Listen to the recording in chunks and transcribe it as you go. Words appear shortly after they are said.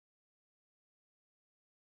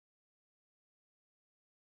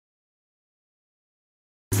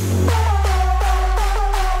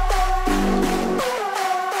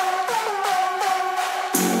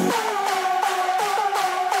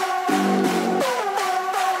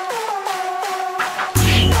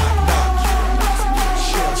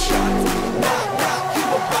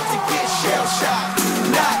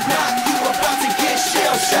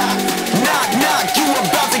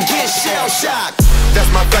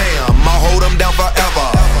fam, I'll hold them down forever.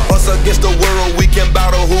 Us against the world, we can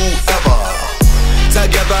battle whoever.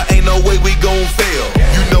 Together ain't no way we gon' fail.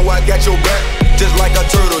 You know I got your back, just like a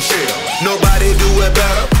turtle shell. Nobody do it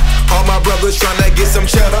better. All my brothers tryna get some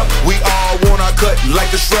cheddar. We all want our cut like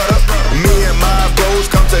the shredder. Me and my bros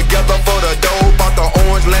come together for the dough. Bought the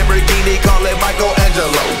orange Lamborghini, call it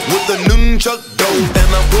Michelangelo. With the nunchuck dough, and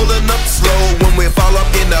I'm pulling up slow. When we fall up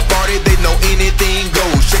in the party, they know anything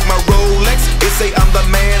goes. Shake my Rolex, they say I'm the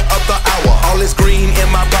man of the hour. All this green in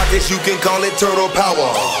my pockets, you can call it turtle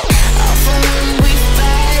power. When we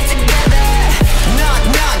fight together, knock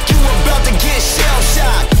knock, you about to get shell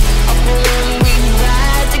shocked. When we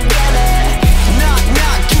ride together, knock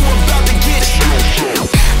knock, you about to get shell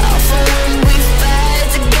shocked. When we fight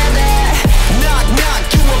together, knock knock,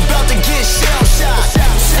 you about to get shell shocked.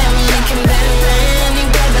 We can better any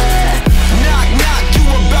weather, knock knock, you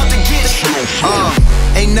about to get shell shocked.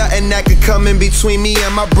 Ain't nothing that could come in between me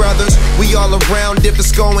and my brothers. We all around if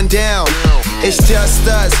it's going down. It's just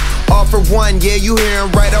us, all for one, yeah, you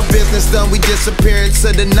hearin' right. Our business done, we disappear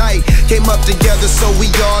into the night. Came up together, so we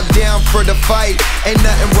all down for the fight. Ain't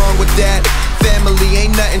nothing wrong with that. Family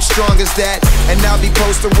ain't nothing strong as that. And I'll be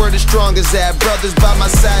posted where the strong as that. Brothers by my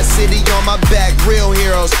side, city on my back. Real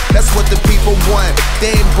heroes, that's what the people want.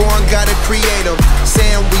 They ain't born, gotta create them.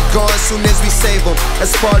 Saying we gone soon as we save them.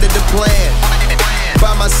 That's part of the plan.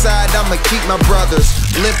 By my side, I'ma keep my brothers.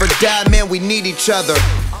 Live or die, man, we need each other.